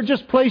somewhere. They're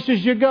just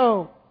places you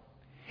go.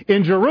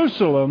 In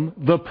Jerusalem,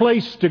 the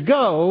place to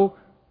go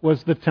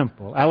was the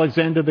temple.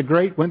 Alexander the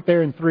Great went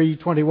there in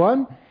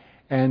 321,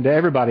 and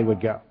everybody would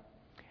go.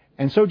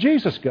 And so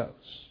Jesus goes.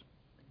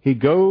 He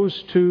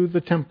goes to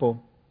the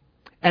temple,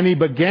 and He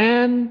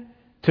began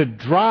to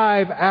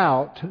drive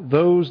out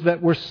those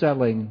that were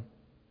selling.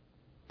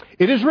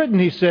 It is written,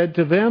 He said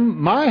to them,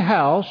 "My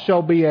house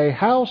shall be a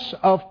house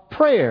of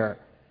prayer,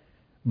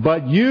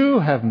 but you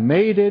have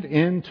made it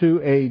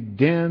into a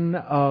den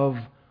of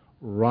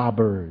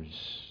robbers."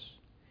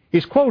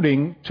 He's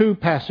quoting two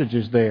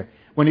passages there.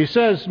 when he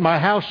says, my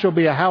house shall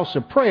be a house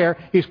of prayer,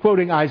 he's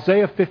quoting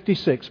Isaiah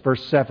 56,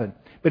 verse 7.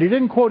 But he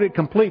didn't quote it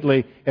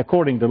completely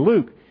according to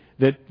Luke.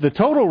 The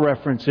total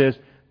reference is,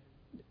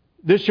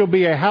 this shall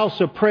be a house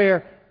of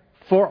prayer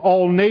for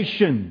all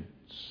nations.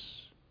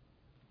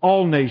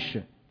 All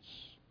nations.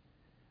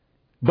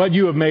 But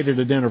you have made it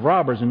a den of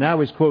robbers. And now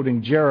he's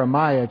quoting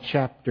Jeremiah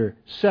chapter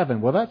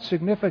 7. Well, that's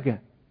significant.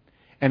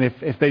 And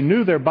if they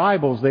knew their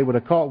Bibles, they would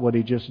have caught what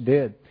he just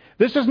did.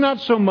 This is not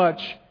so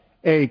much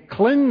a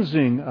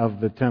cleansing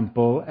of the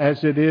temple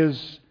as it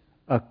is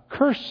a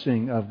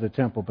cursing of the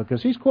temple.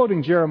 Because he's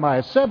quoting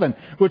Jeremiah 7,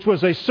 which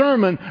was a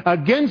sermon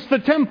against the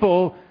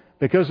temple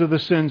because of the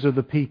sins of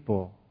the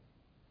people.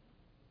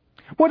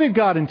 What did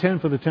God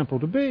intend for the temple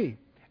to be?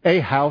 A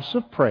house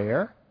of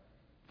prayer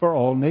for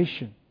all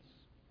nations.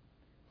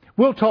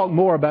 We'll talk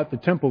more about the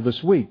temple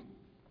this week.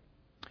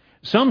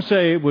 Some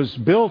say it was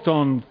built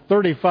on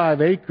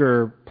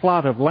 35-acre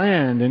plot of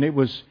land, and it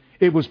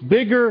was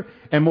bigger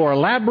and more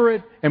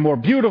elaborate and more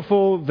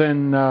beautiful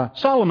than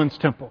Solomon's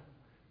temple.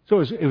 So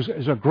it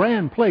was a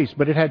grand place,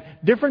 but it had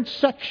different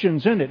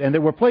sections in it, and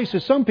there were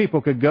places some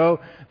people could go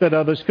that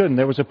others couldn't.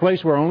 There was a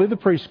place where only the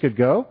priests could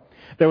go.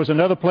 There was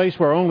another place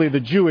where only the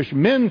Jewish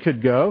men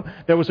could go.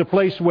 There was a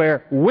place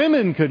where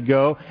women could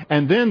go.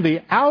 And then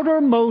the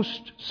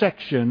outermost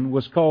section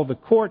was called the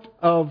Court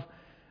of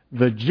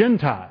the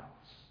Gentiles.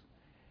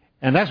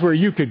 And that's where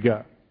you could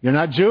go. You're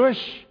not Jewish,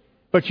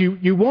 but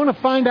you want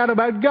to find out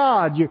about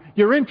God.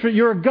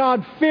 You're a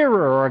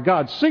God-fearer or a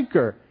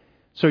God-seeker.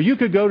 So you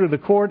could go to the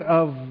Court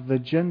of the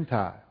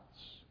Gentiles.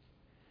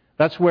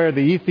 That's where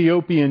the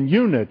Ethiopian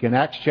eunuch in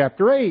Acts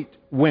chapter 8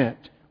 went,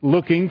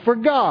 looking for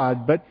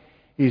God. But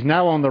he's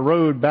now on the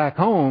road back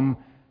home.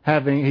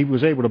 He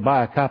was able to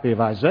buy a copy of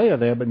Isaiah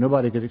there, but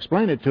nobody could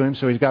explain it to him,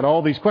 so he's got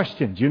all these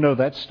questions. You know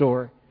that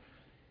story.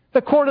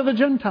 The Court of the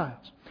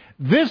Gentiles.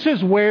 This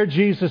is where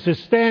Jesus is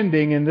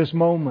standing in this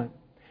moment.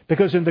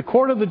 Because in the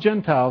Court of the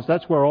Gentiles,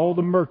 that's where all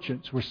the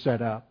merchants were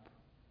set up.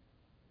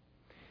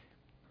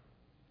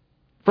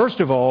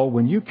 First of all,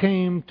 when you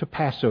came to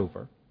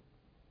Passover,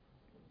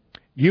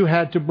 you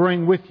had to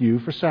bring with you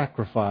for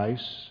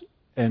sacrifice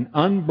an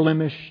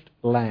unblemished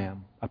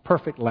lamb, a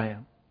perfect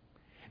lamb.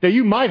 Now,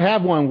 you might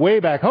have one way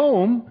back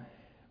home,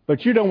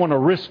 but you don't want to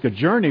risk a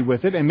journey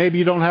with it, and maybe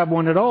you don't have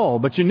one at all.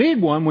 But you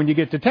need one when you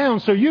get to town,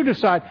 so you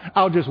decide,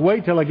 I'll just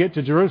wait till I get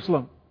to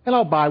Jerusalem, and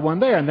I'll buy one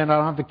there, and then I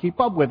don't have to keep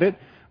up with it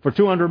for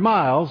 200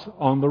 miles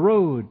on the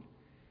road.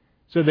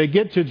 So they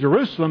get to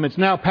Jerusalem, it's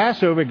now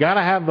Passover, got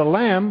to have the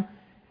lamb,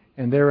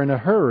 and they're in a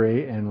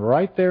hurry, and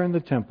right there in the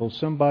temple,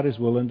 somebody's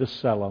willing to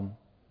sell them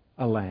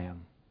a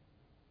lamb.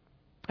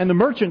 And the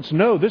merchants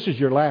know this is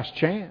your last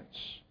chance.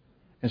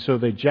 And so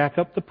they jack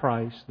up the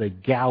price, they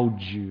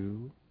gouge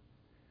you,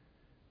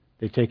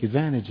 they take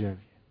advantage of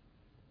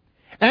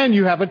you. And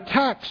you have a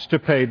tax to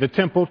pay, the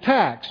temple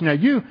tax. Now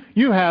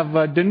you have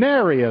a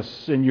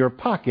denarius in your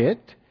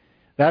pocket.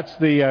 That's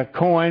the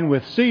coin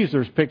with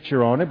Caesar's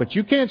picture on it, but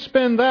you can't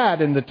spend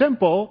that in the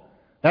temple.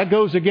 That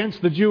goes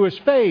against the Jewish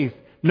faith.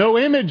 No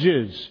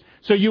images.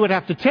 So you would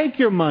have to take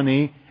your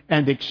money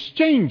and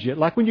exchange it,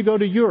 like when you go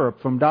to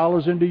Europe from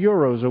dollars into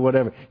euros or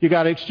whatever. You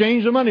got to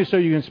exchange the money so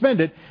you can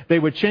spend it. They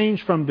would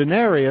change from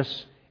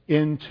denarius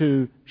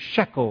into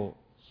shekels.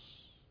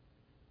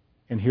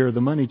 And here are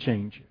the money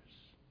changers.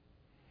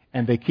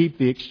 And they keep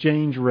the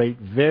exchange rate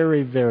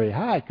very, very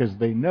high because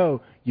they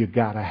know you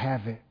got to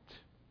have it.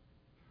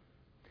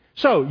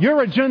 So,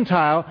 you're a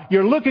Gentile,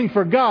 you're looking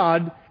for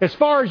God. As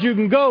far as you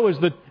can go is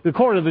the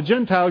Court of the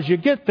Gentiles. You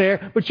get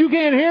there, but you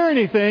can't hear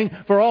anything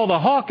for all the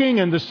hawking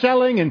and the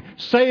selling and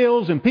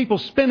sales and people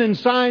spinning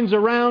signs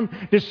around,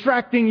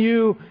 distracting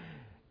you,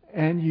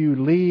 and you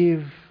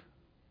leave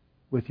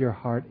with your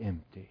heart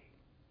empty.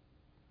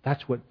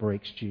 That's what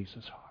breaks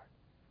Jesus' heart.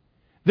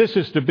 This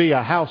is to be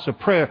a house of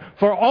prayer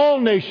for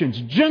all nations,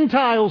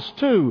 Gentiles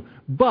too,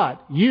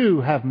 but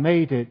you have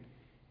made it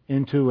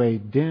into a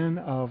den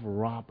of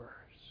robbers.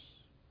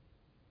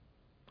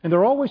 And there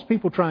are always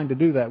people trying to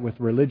do that with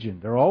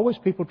religion. There are always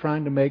people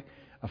trying to make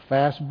a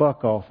fast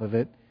buck off of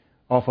it,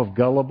 off of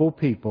gullible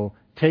people,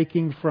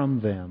 taking from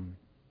them.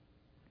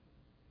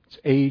 It's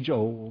age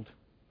old,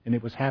 and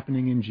it was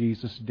happening in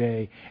Jesus'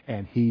 day,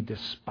 and He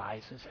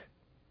despises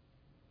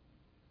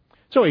it.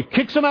 So He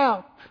kicks them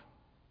out.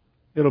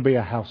 It'll be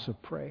a house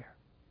of prayer.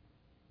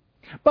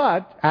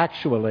 But,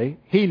 actually,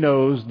 He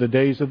knows the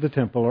days of the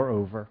temple are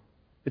over.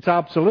 It's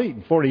obsolete.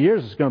 In 40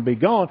 years it's going to be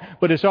gone,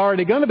 but it's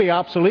already going to be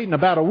obsolete in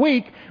about a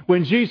week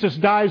when Jesus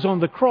dies on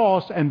the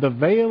cross and the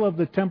veil of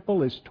the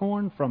temple is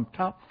torn from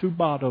top to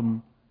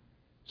bottom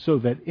so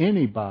that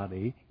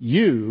anybody,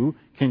 you,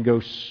 can go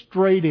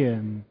straight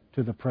in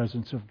to the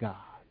presence of God.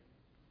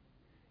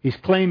 He's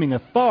claiming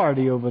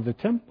authority over the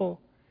temple.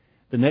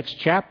 The next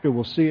chapter,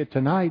 we'll see it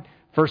tonight.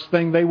 First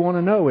thing they want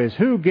to know is,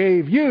 who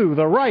gave you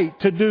the right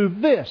to do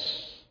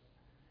this?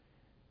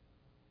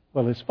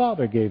 Well, His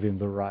Father gave Him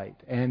the right,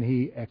 and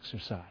He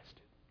exercised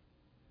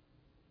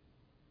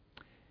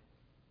it.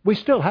 We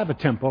still have a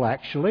temple,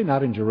 actually,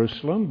 not in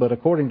Jerusalem, but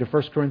according to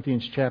 1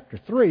 Corinthians chapter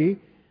 3,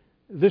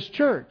 this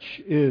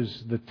church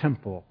is the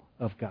temple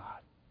of God.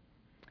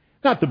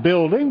 Not the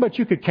building, but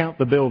you could count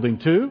the building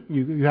too.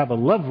 You have a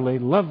lovely,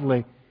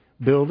 lovely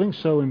building,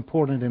 so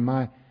important in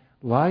my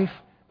life.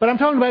 But I'm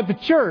talking about the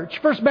church,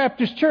 First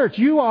Baptist Church.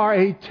 You are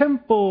a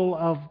temple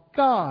of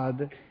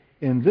God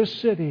in this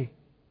city.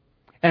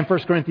 And 1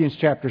 Corinthians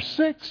chapter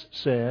 6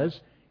 says,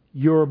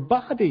 your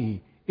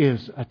body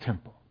is a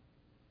temple.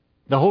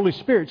 The Holy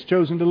Spirit's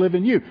chosen to live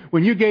in you.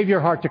 When you gave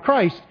your heart to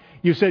Christ,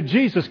 you said,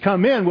 Jesus,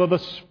 come in. Well, the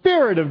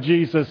Spirit of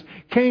Jesus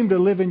came to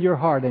live in your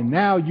heart, and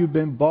now you've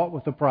been bought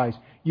with a price.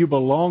 You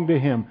belong to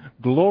Him.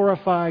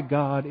 Glorify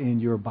God in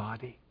your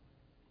body.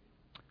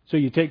 So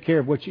you take care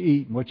of what you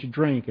eat and what you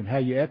drink and how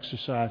you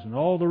exercise and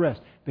all the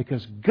rest,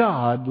 because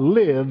God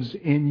lives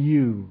in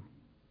you.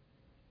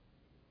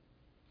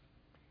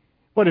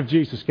 What if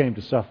Jesus came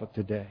to Suffolk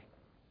today?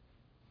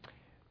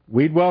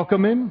 We'd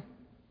welcome Him,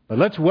 but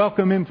let's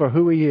welcome Him for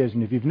who He is.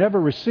 And if you've never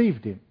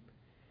received Him,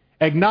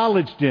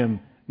 acknowledged Him,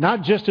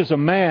 not just as a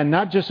man,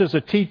 not just as a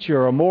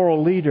teacher or a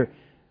moral leader,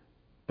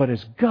 but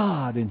as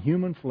God in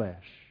human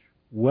flesh,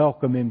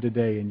 welcome Him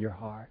today in your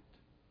heart.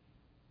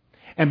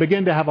 And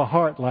begin to have a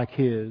heart like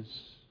His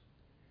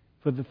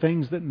for the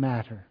things that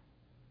matter.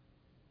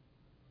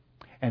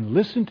 And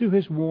listen to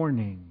His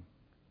warning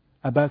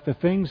about the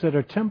things that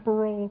are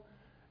temporal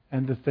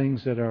and the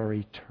things that are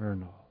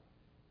eternal.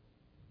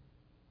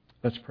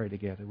 Let's pray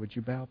together. Would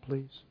you bow,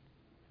 please?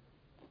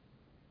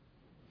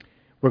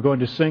 We're going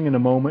to sing in a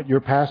moment.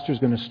 Your pastor is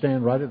going to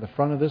stand right at the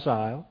front of this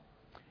aisle.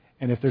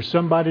 And if there's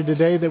somebody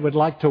today that would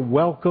like to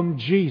welcome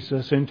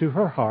Jesus into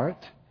her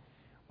heart,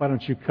 why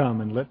don't you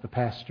come and let the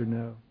pastor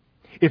know?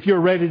 If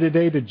you're ready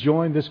today to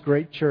join this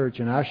great church,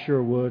 and I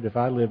sure would if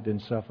I lived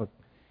in Suffolk,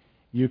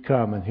 you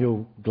come and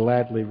He'll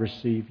gladly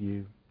receive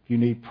you. If you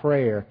need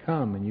prayer,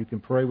 come and you can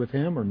pray with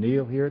him or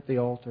kneel here at the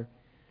altar.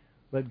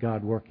 Let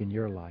God work in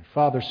your life.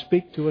 Father,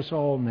 speak to us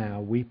all now,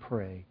 we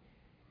pray.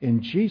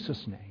 In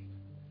Jesus' name,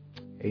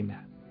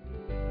 amen.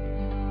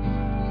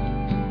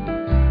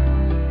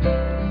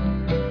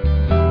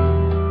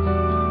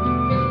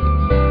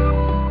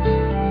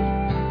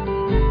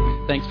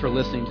 Thanks for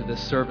listening to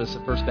this service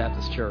at First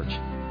Baptist Church.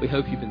 We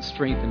hope you've been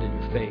strengthened in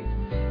your faith.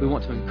 We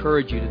want to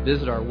encourage you to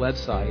visit our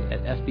website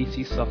at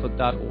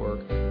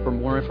fbcsuffolk.org for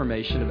more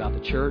information about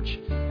the church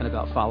and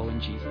about following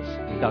Jesus.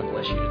 God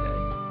bless you today.